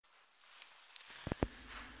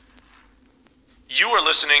You are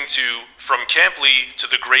listening to From Camp Lee to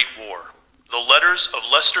the Great War, the letters of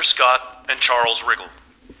Lester Scott and Charles Riggle.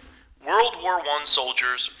 World War I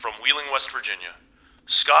soldiers from Wheeling, West Virginia.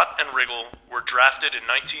 Scott and Riggle were drafted in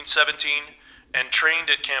 1917 and trained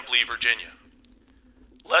at Camp Lee, Virginia.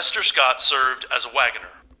 Lester Scott served as a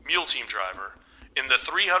wagoner, mule team driver, in the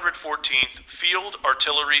 314th Field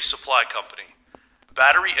Artillery Supply Company,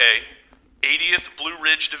 Battery A, 80th Blue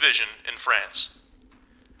Ridge Division in France.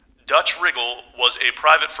 Dutch Riggle was a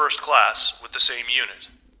private first class with the same unit.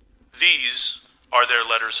 These are their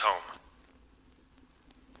letters home.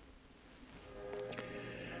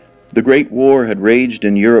 The Great War had raged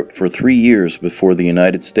in Europe for 3 years before the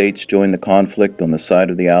United States joined the conflict on the side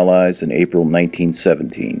of the Allies in April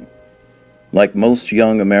 1917. Like most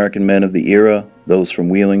young American men of the era, those from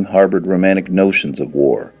Wheeling harbored romantic notions of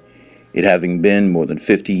war, it having been more than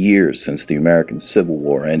 50 years since the American Civil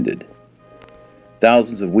War ended.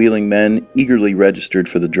 Thousands of Wheeling men eagerly registered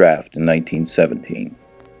for the draft in 1917.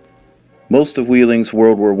 Most of Wheeling's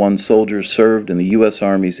World War I soldiers served in the U.S.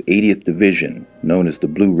 Army's 80th Division, known as the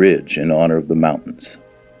Blue Ridge, in honor of the mountains.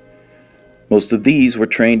 Most of these were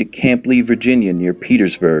trained at Camp Lee, Virginia, near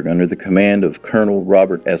Petersburg, under the command of Colonel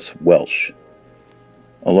Robert S. Welsh.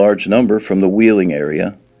 A large number from the Wheeling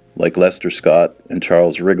area, like Lester Scott and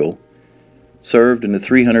Charles Riggle, served in the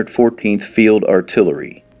 314th Field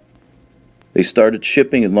Artillery. They started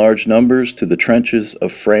shipping in large numbers to the trenches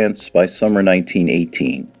of France by summer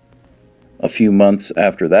 1918. A few months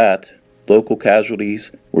after that, local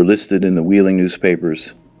casualties were listed in the Wheeling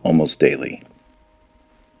newspapers almost daily.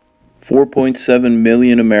 4.7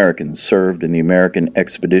 million Americans served in the American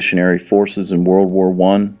Expeditionary Forces in World War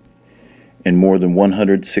I, and more than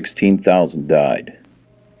 116,000 died.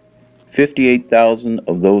 58,000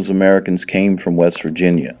 of those Americans came from West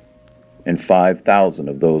Virginia, and 5,000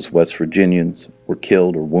 of those West Virginians were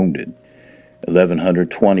killed or wounded,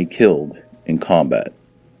 1,120 killed in combat.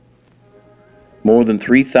 More than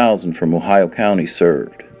 3,000 from Ohio County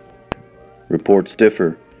served. Reports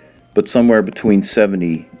differ, but somewhere between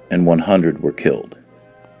 70 and 100 were killed.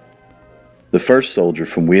 The first soldier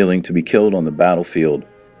from Wheeling to be killed on the battlefield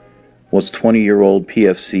was 20-year-old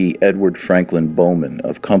PFC Edward Franklin Bowman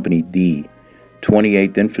of Company D,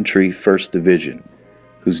 28th Infantry, 1st Division,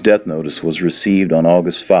 whose death notice was received on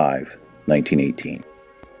August 5, 1918.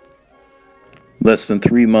 Less than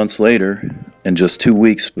 3 months later, and just 2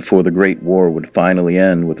 weeks before the Great War would finally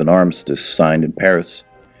end with an armistice signed in Paris,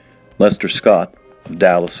 Lester Scott of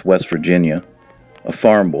Dallas, West Virginia, a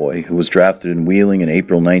farm boy who was drafted in Wheeling in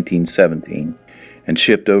April 1917 and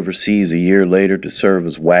shipped overseas a year later to serve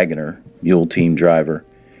as wagoner, mule team driver,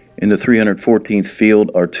 in the 314th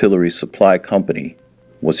Field Artillery Supply Company,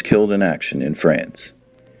 was killed in action in France.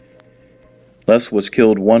 Les was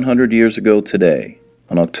killed 100 years ago today,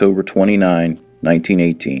 on October 29,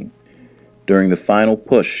 1918, during the final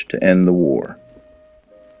push to end the war.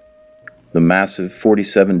 The massive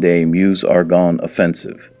 47-day Meuse-Argonne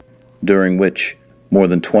offensive, during which more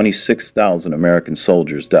than 26,000 American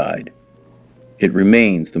soldiers died. It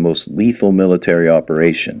remains the most lethal military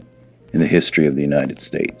operation in the history of the United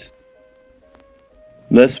States.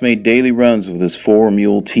 Les made daily runs with his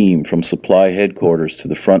 4-mule team from supply headquarters to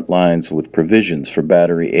the front lines with provisions for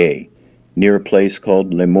Battery A, near a place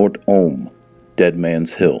called Le Mort Homme, Dead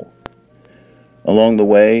Man's Hill. Along the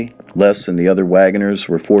way, Les and the other wagoners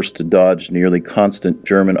were forced to dodge nearly constant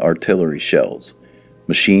German artillery shells,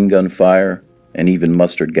 machine gun fire, and even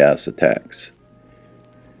mustard gas attacks.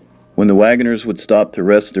 When the wagoners would stop to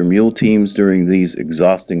rest their mule teams during these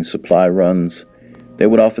exhausting supply runs, they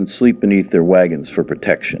would often sleep beneath their wagons for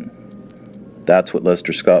protection. That's what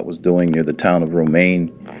Lester Scott was doing near the town of Romaine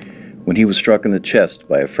when he was struck in the chest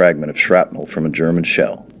by a fragment of shrapnel from a German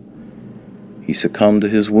shell. He succumbed to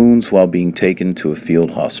his wounds while being taken to a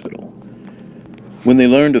field hospital. When they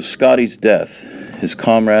learned of Scotty's death, his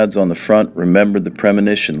comrades on the front remembered the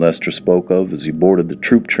premonition Lester spoke of as he boarded the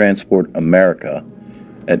troop transport America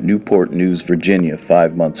at Newport News, Virginia,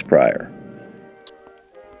 5 months prior.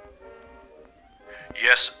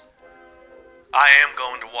 Yes, I am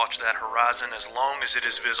going to watch that horizon as long as it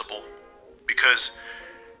is visible, because,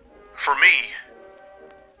 for me,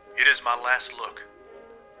 it is my last look.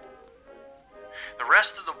 The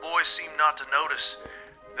rest of the boys seem not to notice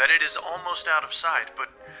that it is almost out of sight, but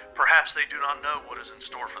perhaps they do not know what is in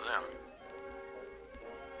store for them.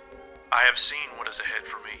 I have seen what is ahead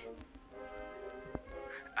for me.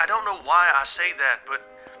 I don't know why I say that, but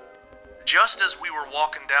just as we were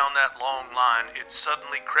walking down that long line, it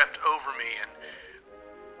suddenly crept over me, and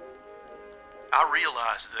I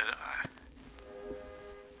realized that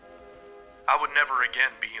I would never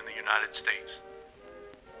again be in the United States.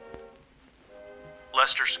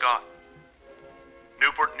 Lester Scott.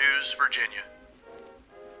 Newport News, Virginia,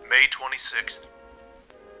 May 26,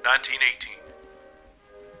 1918,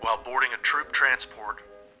 while boarding a troop transport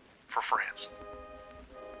for France.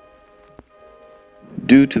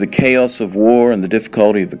 Due to the chaos of war and the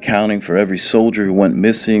difficulty of accounting for every soldier who went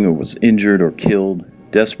missing or was injured or killed,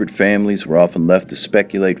 desperate families were often left to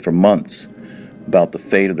speculate for months about the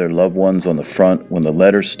fate of their loved ones on the front when the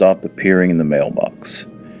letters stopped appearing in the mailbox.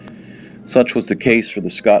 Such was the case for the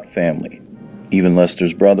Scott family. Even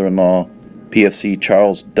Lester's brother-in-law, PFC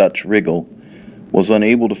Charles Dutch Riggle, was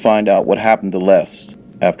unable to find out what happened to Les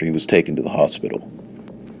after he was taken to the hospital.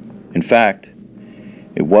 In fact,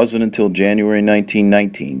 it wasn't until January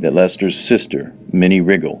 1919 that Lester's sister, Minnie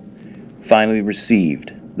Riggle, finally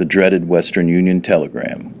received the dreaded Western Union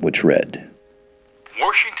telegram, which read,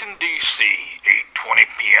 Washington, D.C., 8:20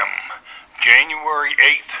 p.m., January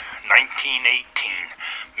 8th, 1918.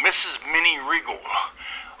 Mrs. Minnie Riggle,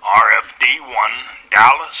 RFD 1,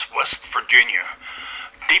 Dallas, West Virginia.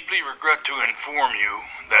 Deeply regret to inform you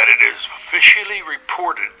that it is officially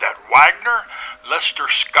reported that Wagner Lester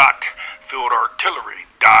Scott, Field Artillery,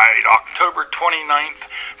 died October 29th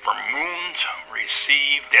from wounds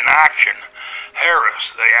received in action.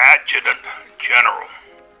 Harris, the Adjutant General.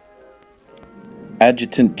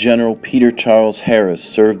 Adjutant General Peter Charles Harris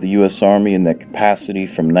served the U.S. Army in that capacity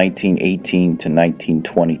from 1918 to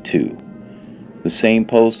 1922. The same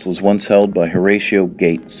post was once held by Horatio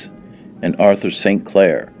Gates and Arthur St.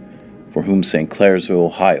 Clair, for whom St. Clairsville,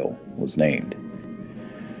 Ohio, was named.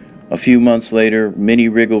 A few months later, Minnie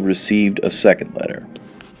Riggle received a second letter.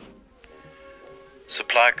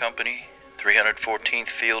 Supply Company, 314th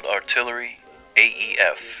Field Artillery,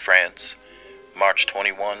 AEF, France, March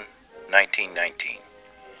 21, 1919.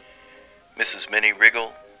 Mrs. Minnie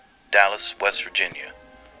Riggle, Dallas, West Virginia,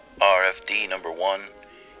 RFD number 1,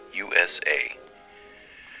 USA.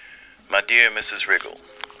 My dear Mrs. Riggle,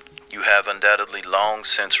 you have undoubtedly long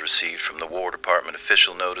since received from the War Department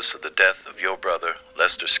official notice of the death of your brother,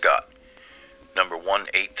 Lester Scott, number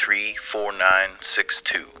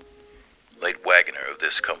 1834962, late wagoner of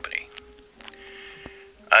this company.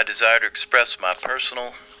 I desire to express my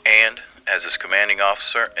personal and, as his commanding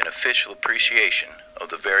officer, an official appreciation of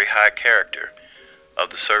the very high character of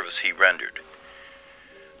the service he rendered.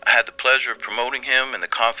 I had the pleasure of promoting him, and the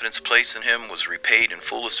confidence placed in him was repaid in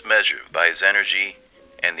fullest measure by his energy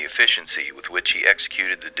and the efficiency with which he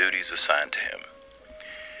executed the duties assigned to him.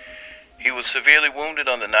 He was severely wounded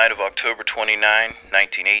on the night of October 29,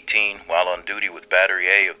 1918, while on duty with Battery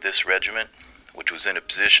A of this regiment, which was in a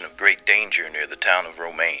position of great danger near the town of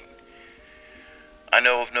Romaine. I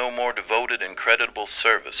know of no more devoted and creditable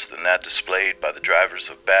service than that displayed by the drivers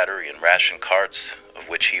of battery and ration carts, of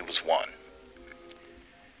which he was one.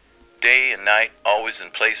 Day and night, always in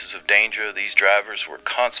places of danger, these drivers were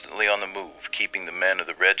constantly on the move, keeping the men of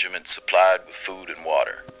the regiment supplied with food and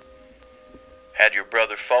water. Had your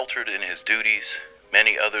brother faltered in his duties,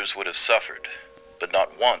 many others would have suffered, but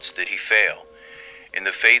not once did he fail in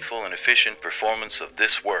the faithful and efficient performance of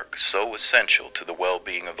this work so essential to the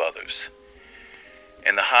well-being of others.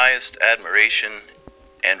 And the highest admiration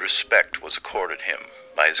and respect was accorded him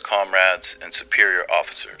by his comrades and superior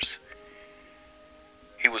officers.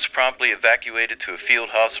 He was promptly evacuated to a field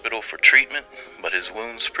hospital for treatment, but his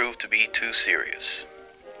wounds proved to be too serious.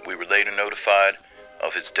 We were later notified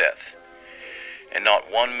of his death, and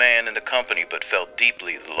not one man in the company but felt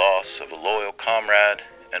deeply the loss of a loyal comrade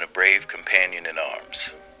and a brave companion in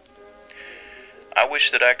arms. I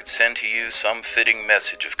wish that I could send to you some fitting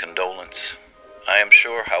message of condolence. I am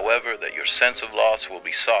sure, however, that your sense of loss will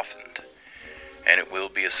be softened, and it will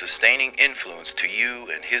be a sustaining influence to you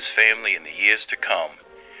and his family in the years to come,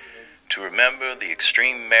 to remember the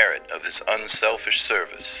extreme merit of his unselfish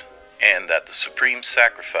service, and that the supreme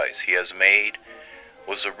sacrifice he has made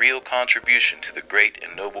was a real contribution to the great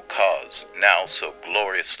and noble cause now so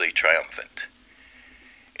gloriously triumphant.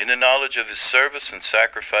 In the knowledge of his service and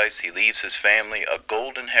sacrifice, he leaves his family a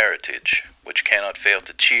golden heritage which cannot fail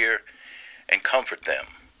to cheer and comfort them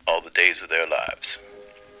all the days of their lives.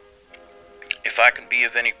 If I can be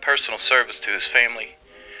of any personal service to his family,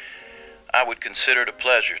 I would consider it a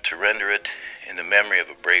pleasure to render it in the memory of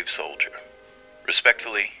a brave soldier.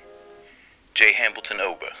 Respectfully, J. Hambleton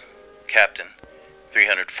Oba, Captain,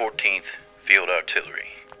 314th Field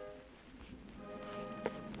Artillery.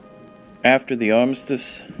 After the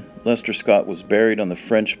armistice, Lester Scott was buried on the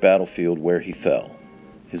French battlefield where he fell.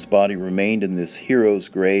 His body remained in this hero's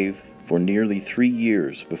grave for nearly 3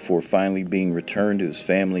 years before finally being returned to his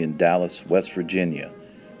family in Dallas, West Virginia,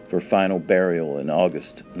 for final burial in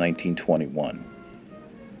August 1921.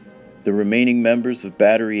 The remaining members of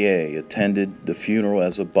Battery A attended the funeral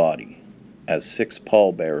as a body, as 6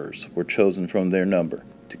 pallbearers were chosen from their number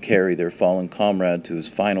to carry their fallen comrade to his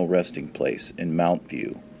final resting place in Mount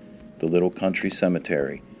View, the little country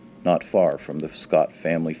cemetery not far from the Scott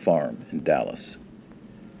family farm in Dallas.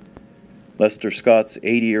 Lester Scott's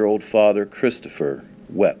 80-year-old father, Christopher,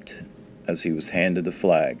 wept as he was handed the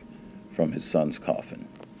flag from his son's coffin.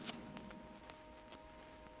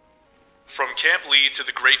 From Camp Lee to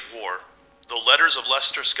the Great War, The Letters of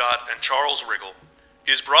Lester Scott and Charles Riggle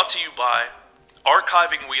is brought to you by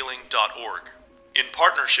archivingwheeling.org in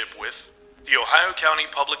partnership with the Ohio County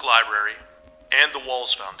Public Library and the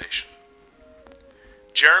Walls Foundation.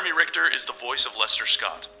 Jeremy Richter is the voice of Lester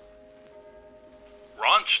Scott.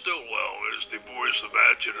 Ron Stillwell is the voice of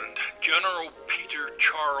Adjutant General Peter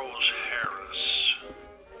Charles Harris.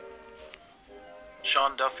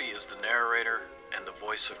 Sean Duffy is the narrator and the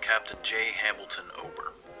voice of Captain J. Hamilton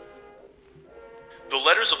Ober. The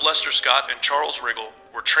Letters of Lester Scott and Charles Riggle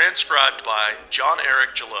were transcribed by John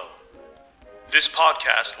Eric Gillot. This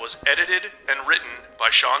podcast was edited and written by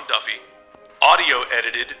Sean Duffy, audio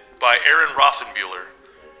edited by Aaron Rothenbuehler,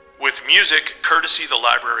 with music courtesy the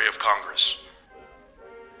Library of Congress.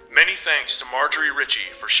 Many thanks to Marjorie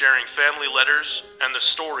Ritchie for sharing family letters and the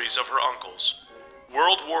stories of her uncles,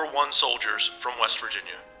 World War I soldiers from West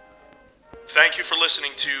Virginia. Thank you for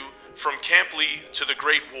listening to From Camp Lee to the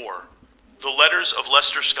Great War, The Letters of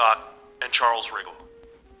Lester Scott and Charles Riggle.